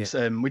makes sense.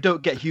 Yeah. We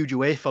don't get huge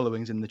away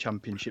followings in the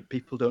Championship.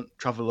 People don't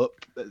travel up.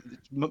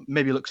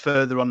 Maybe it looks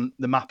further on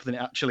the map than it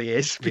actually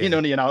is, being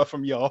only an hour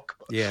from York.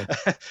 Yeah,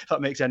 if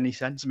that makes any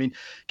sense. I mean,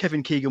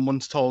 Kevin Keegan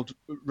once told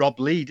Rob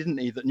Lee, didn't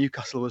he, that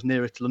Newcastle was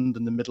nearer to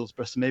London than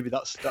Middlesbrough. So maybe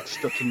that's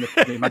stuck in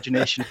the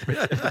imagination.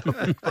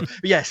 But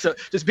yeah, so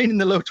it's been in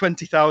the low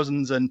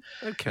 20,000s, and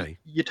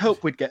you'd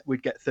hope we'd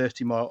get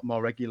 30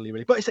 more regularly,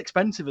 really. But it's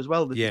expensive as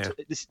well.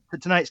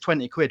 Tonight's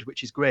 20 quid.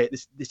 Which is great.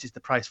 This is the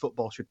price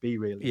football should be,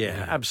 really.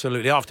 Yeah,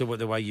 absolutely. After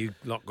the way you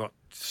lot got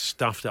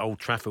stuffed at Old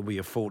Trafford with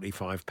your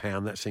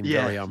 £45, that seemed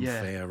very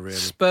unfair, really.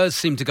 Spurs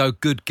seem to go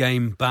good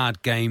game,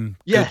 bad game,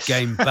 good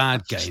game,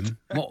 bad game.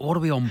 What are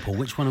we on, Paul?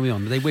 Which one are we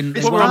on? Did they win?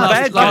 We're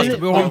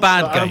on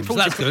bad games.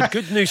 That's good.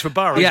 Good news for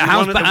Borough. Yeah,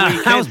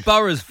 how's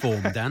Borough's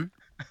form, Dan?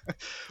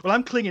 Well,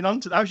 I'm clinging on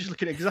to. I was just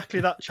looking at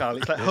exactly that,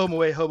 Charlie. It's like home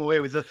away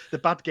with the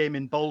bad game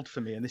in bold for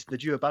me, and the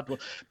due a bad one.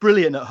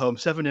 Brilliant at home,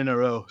 7 in a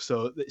row.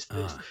 So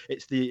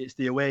it's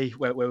the away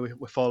where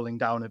we're falling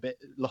down a bit.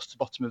 Lost the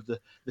bottom of the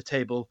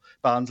table,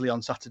 Barnsley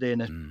on Saturday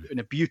in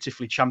a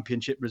beautifully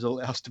Championship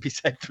result. It has to be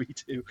said,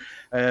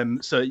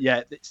 3-2. So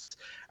yeah,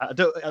 I'm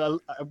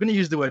going to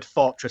use the word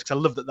fortress because I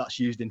love that that's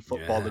used in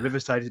football. Yeah. The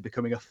Riverside is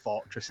becoming a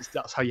fortress.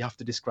 That's how you have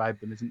to describe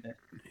them, isn't it?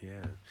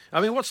 Yeah.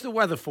 I mean, what's the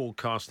weather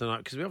forecast tonight?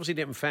 Because we obviously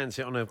didn't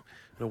fancy it on a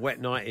wet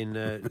night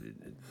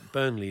in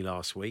Burnley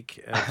last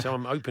week. So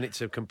I'm hoping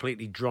it's a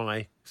completely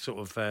dry sort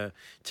of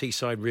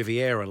Teesside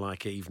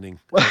Riviera-like evening.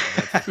 Well,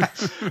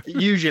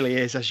 it usually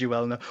is, as you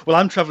well know. Well,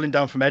 I'm travelling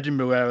down from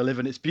Edinburgh where I live,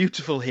 and it's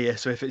beautiful here.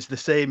 So if it's the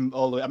same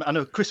all the way... I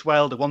know Chris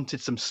Wilder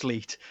wanted some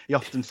sleet. He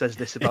often says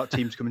this about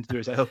teams coming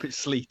through. I hope it's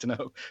sleet, and I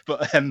hope...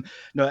 But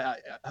no,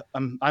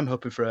 I'm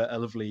hoping for a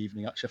lovely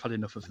evening, actually. I've had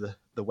enough of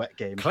the wet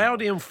game.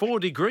 Cloudy and 4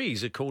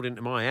 degrees, according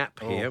to my app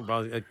here,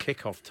 by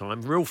kick-off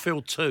time. Real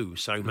feel 2,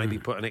 so maybe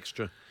put an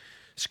extra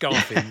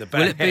scarf in the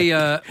back.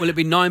 Will it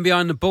be 9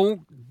 behind the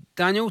ball,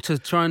 Daniel, to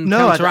try and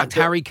counteract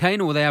Harry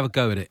Kane, or will they have a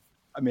go at it?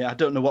 I mean, I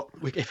don't know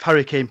if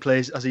Harry Kane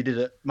plays as he did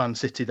at Man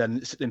City, then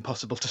it's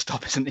impossible to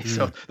stop, isn't he?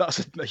 So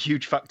that's a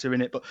huge factor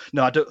in it. But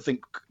no, I don't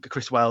think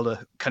Chris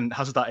Wilder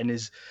has that in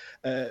his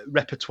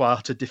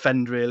repertoire to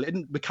defend,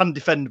 really. We can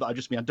defend, but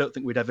I don't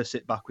think we'd ever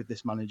sit back with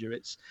this manager.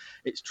 It's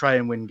try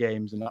and win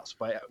games, and that's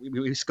why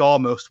we score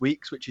most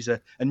weeks, which is a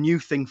new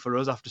thing for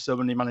us after so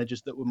many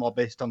managers that were more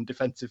based on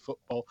defensive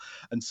football.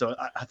 And so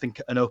I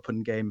think an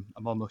open game,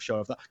 I'm almost sure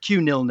of that.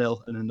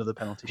 0-0 and another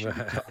penalty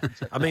shot.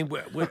 I mean,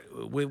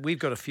 we've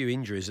got a few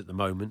injuries at the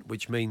moment,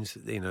 which means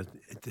the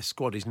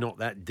squad is not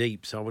that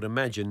deep. So I would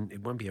imagine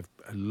it won't be a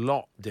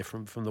lot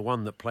different from the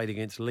one that played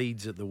against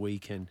Leeds at the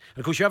weekend. And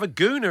of course, you have a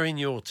Gooner in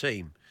your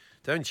team,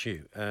 don't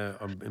you?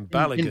 In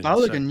Balogun. In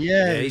Balogun,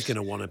 yeah. He's going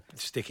to want to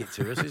stick it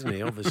to us, isn't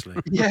he? Obviously.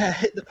 Yeah,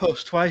 hit the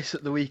post twice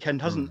at the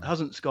weekend.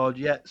 Hasn't scored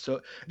yet.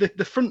 So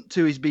the front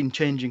two has been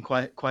changing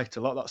quite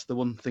a lot. That's the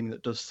one thing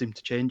that does seem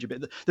to change a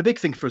bit. The big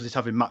thing for us is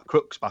having Matt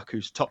Crooks back,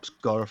 who's top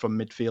scorer from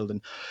midfield,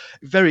 and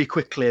very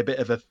quickly a bit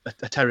of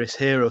a terrace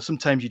hero.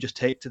 Sometimes you just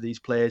take to these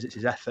players. It's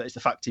his effort. It's the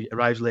fact he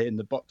arrives late in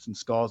the box and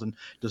scores and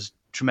does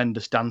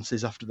tremendous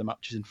dances after the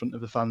matches in front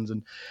of the fans,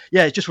 and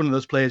yeah, it's just one of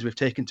those players we've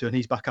taken to, and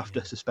he's back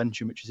after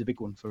suspension, which is a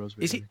big one for us,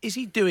 really. Is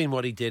he doing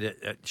what he did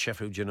at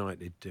Sheffield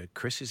United,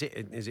 Chris? Is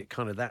it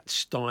kind of that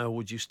style,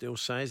 would you still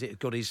say? Has it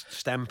got his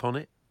stamp on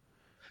it?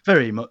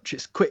 Very much.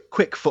 It's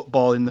quick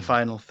football in the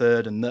final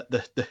third, and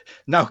the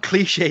now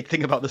cliched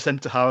thing about the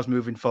centre halves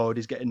moving forward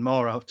is getting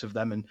more out of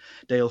them. And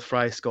Dale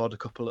Fry scored a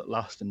couple at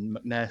last, and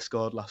McNair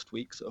scored last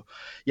week. So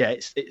yeah,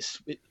 it's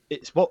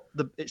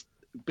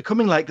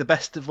becoming like the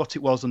best of what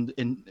it was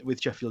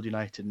with Sheffield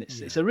United, and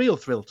it's a real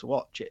thrill to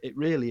watch. It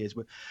really is.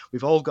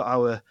 We've all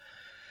got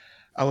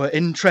our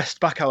interest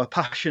back, our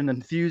passion,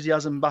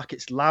 enthusiasm back.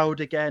 It's loud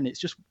again. It's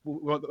just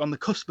we're on the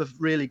cusp of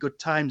really good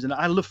times, and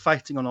I love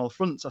fighting on all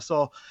fronts. I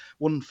saw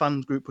one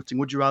fan group putting,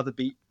 "Would you rather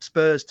beat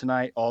Spurs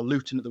tonight or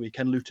Luton at the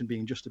weekend?" Luton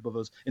being just above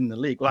us in the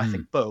league. Well, I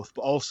think both,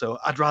 but also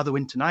I'd rather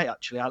win tonight.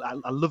 Actually,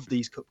 I love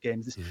these cup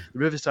games. The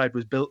Riverside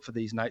was built for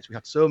these nights. We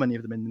had so many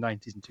of them in the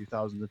 90s and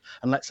 2000s,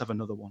 and let's have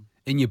another one.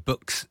 In your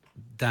books,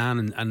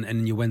 Dan, and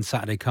in your When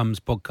Saturday Comes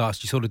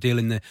podcast, you sort of deal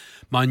in the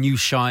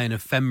minutiae and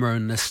ephemera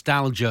and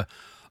nostalgia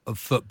of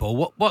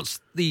football. What's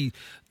the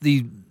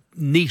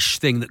niche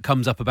thing that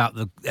comes up about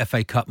the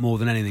FA Cup more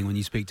than anything when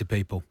you speak to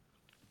people?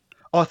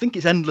 Oh, I think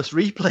it's endless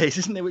replays,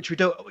 isn't it? Which we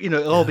don't,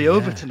 it'll all be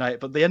over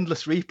tonight. But the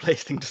endless replays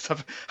thing just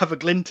have a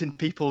glint in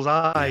people's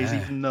eyes,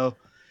 even though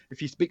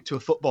if you speak to a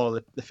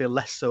footballer, they feel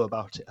less so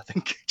about it. I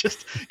think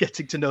just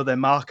getting to know their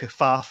marker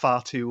far,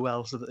 far too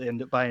well, so that they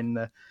end up buying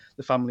the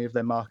family of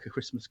their marker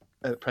Christmas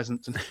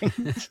presents and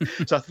things.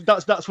 So I think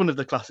that's one of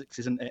the classics,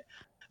 isn't it?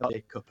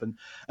 FA Cup,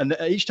 and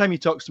each time you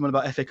talk to someone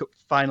about FA Cup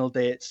final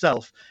day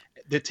itself,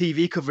 the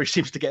TV coverage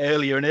seems to get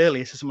earlier and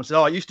earlier. So someone says,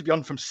 "Oh, I used to be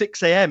on from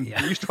 6 a.m.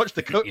 I used to watch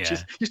the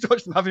coaches, used to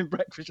watch them having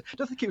breakfast." I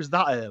don't think it was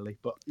that early,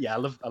 but yeah, I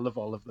love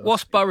all of those.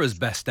 What's Borough's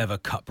best ever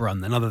cup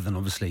run then, other than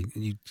obviously,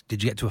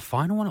 did you get to a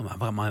final one?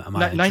 Am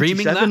I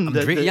dreaming that?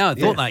 I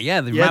thought that. Yeah,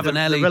 the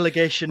Ravanelli, the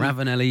relegation,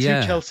 Ravanelli,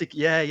 two Chelsea,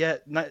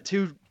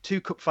 two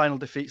cup final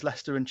defeats,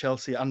 Leicester and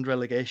Chelsea, and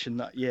relegation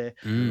that year,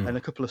 and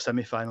a couple of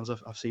semi-finals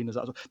I've seen as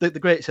that. The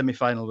great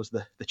semi-final was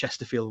the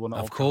Chesterfield one.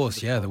 Of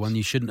course, the one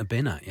you shouldn't have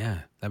been at. Yeah,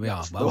 there we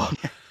are. Well,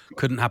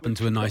 couldn't happen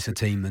to a nicer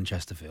team than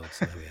Chesterfield.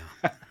 So there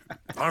we are.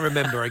 I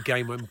remember a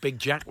game when Big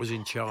Jack was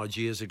in charge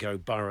years ago,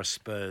 Borough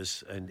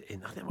Spurs, and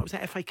I think what was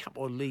that, FA Cup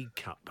or League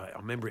Cup? I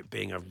remember it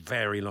being a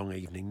very long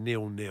evening,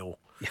 0-0.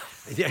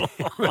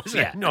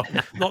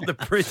 Not the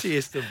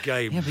prettiest of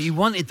games. Yeah, but you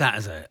wanted that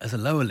as a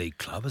lower league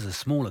club, as a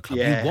smaller club.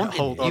 Yeah,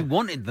 you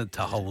wanted them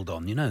to hold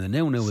on. The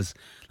 0-0 was,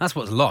 that's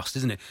what's lost,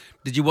 isn't it?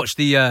 Did you watch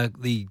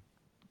the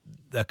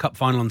cup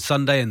final on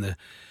Sunday and the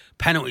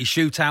penalty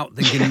shootout,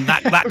 thinking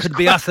that could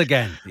be us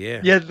again?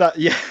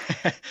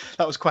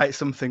 That was quite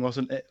something,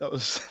 wasn't it? That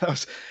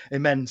was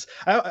immense.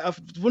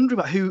 I've wondering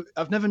about who.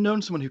 I've never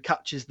known someone who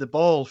catches the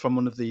ball from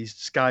one of these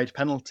skied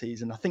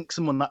penalties, and I think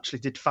someone actually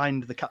did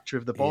find the catcher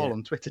of the ball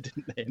on Twitter,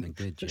 didn't they? They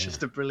did, it's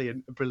just a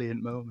brilliant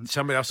moment.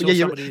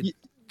 Somebody.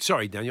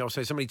 Sorry, Daniel, I'll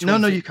say somebody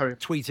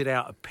tweeted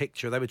out a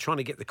picture. They were trying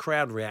to get the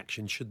crowd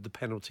reaction should the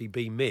penalty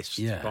be missed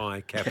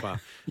by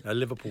Kepa. A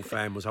Liverpool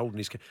fan was holding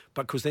his...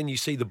 But because then you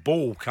see the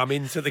ball come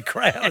into the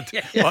crowd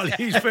while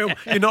he's filmed.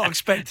 You're not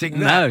expecting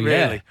that,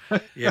 really.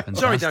 Yeah.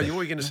 Sorry, Daniel, what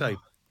were you going to say?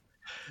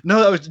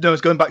 No, I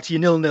was going back to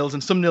your 0-0s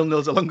and some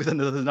 0-0s along with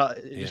another than that.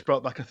 It just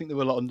brought back, I think there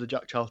were a lot under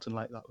Jack Charlton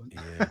like that one.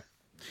 Yeah.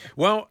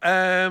 Well,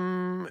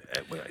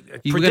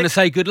 you were going to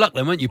say good luck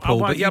then, weren't you,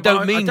 Paul? But you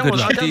don't mean good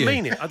luck, do you? I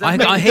don't mean it.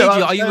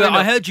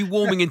 I heard you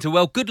warming into,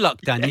 well, good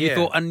luck, Dan. And you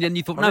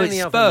thought, no, it's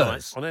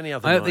Spurs. On any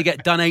other I hope they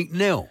get done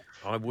 8-0.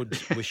 I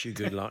would wish you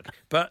good luck.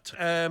 But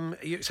so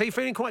you're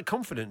feeling quite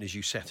confident as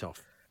you set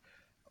off?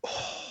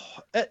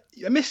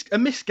 A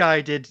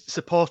misguided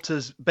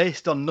supporters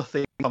based on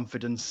nothing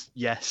confidence,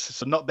 yes.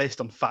 So not based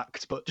on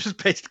fact, but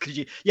just based because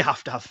you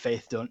have to have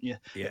faith, don't you?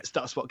 Yeah.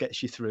 That's what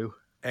gets you through.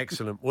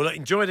 Excellent. Well,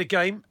 enjoy the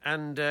game,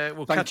 and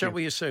we'll catch up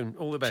with you soon.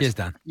 All the best. Cheers,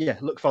 Dan. Yeah,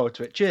 look forward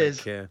to it. Cheers.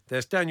 Take care.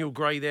 There's Daniel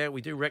Gray there.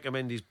 We do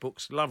recommend his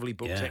books. Lovely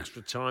books,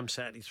 Extra Time,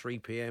 Saturday 3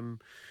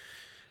 p.m,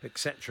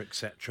 etc.,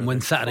 etc.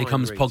 When Saturday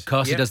Comes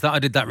podcast, he does that. I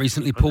did that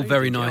recently. Paul,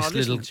 very nice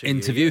little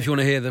interview. If you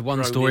want to hear the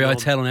one story I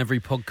tell on every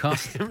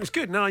podcast. It was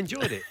good. No, I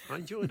enjoyed it.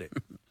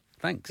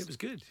 Thanks. It was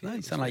good. No,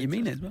 you sound like you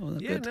mean it as well.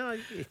 Good.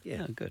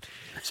 Yeah, good.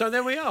 So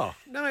there we are.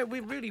 No, it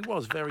really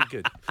was very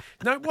good.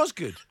 No, it was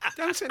good.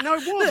 Don't say no.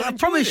 It was. Look, I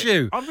promise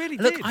you. I really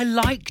did. Look, I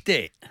liked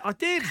it. I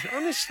did.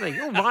 Honestly.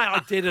 All right,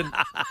 I didn't.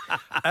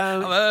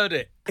 I've heard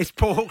it. It's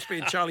Paul Hawksbee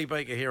and Charlie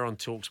Baker here on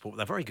TalkSport.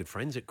 They're very good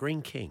friends at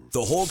Green King. The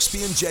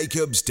Hawksbee and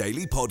Jacobs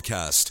Daily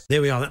Podcast.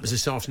 There we are. That was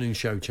this afternoon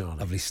show, Charlie.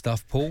 Lovely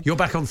stuff, Paul. You're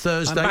back on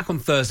Thursday. I'm back on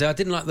Thursday. I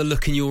didn't like the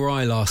look in your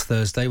eye last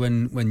Thursday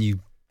when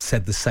you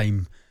said the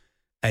same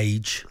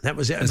age. That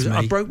was it.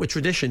 I broke the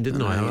tradition,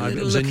 didn't I?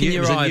 It was a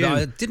new eye that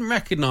I didn't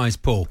recognise,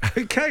 Paul.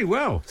 Okay,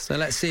 well. So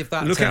let's see if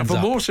that look out for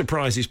more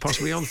surprises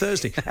possibly on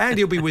Thursday. And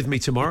he'll be with me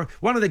tomorrow.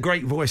 One of the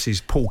great voices,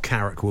 Paul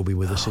Carrick, will be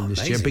with us in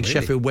this year. Big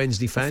Sheffield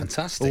Wednesday fan.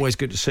 Fantastic. Always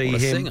good to see him.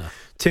 Singer.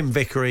 Tim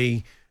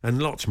Vickery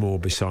and lots more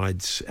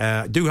besides.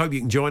 Do hope you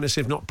can join us.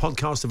 If not,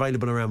 podcast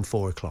available around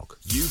 4 o'clock.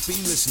 You've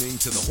been listening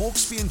to the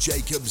Hawksbee and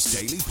Jacobs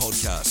Daily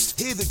Podcast.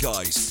 Hear the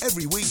guys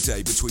every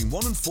weekday between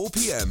 1 and 4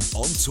 p.m.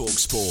 on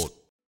TalkSport.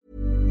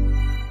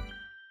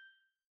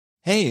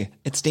 Hey,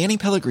 it's Danny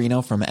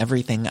Pellegrino from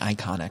Everything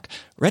Iconic.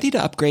 Ready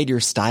to upgrade your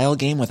style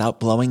game without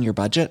blowing your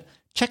budget?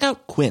 Check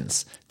out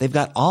Quince. They've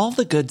got all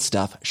the good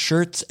stuff,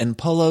 shirts and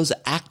polos,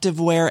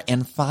 activewear,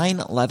 and fine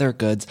leather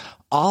goods,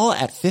 all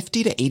at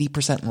 50 to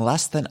 80%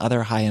 less than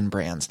other high-end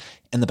brands.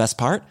 And the best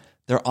part?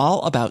 They're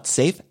all about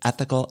safe,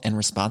 ethical, and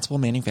responsible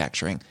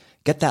manufacturing.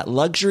 Get that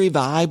luxury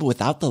vibe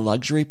without the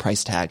luxury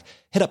price tag.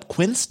 Hit up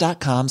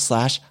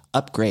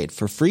quince.com/upgrade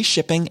for free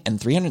shipping and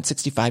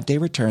 365-day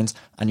returns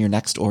on your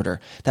next order.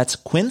 That's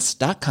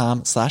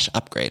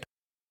quince.com/upgrade.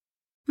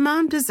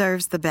 Mom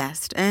deserves the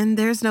best, and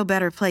there's no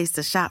better place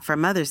to shop for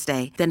Mother's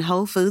Day than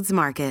Whole Foods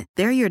Market.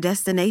 They're your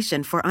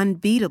destination for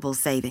unbeatable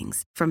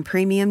savings, from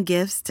premium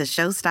gifts to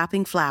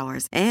show-stopping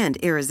flowers and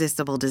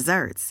irresistible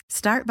desserts.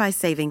 Start by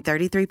saving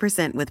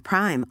 33% with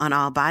Prime on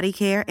all body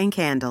care and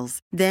candles.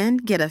 Then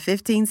get a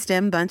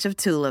 15-stem bunch of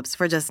tulips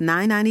for just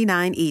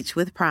 $9.99 each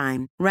with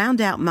Prime. Round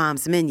out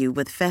Mom's menu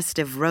with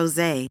festive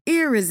rosé,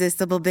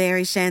 irresistible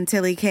berry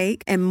chantilly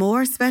cake, and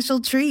more special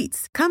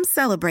treats. Come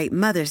celebrate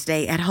Mother's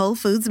Day at Whole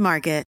Foods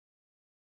Market.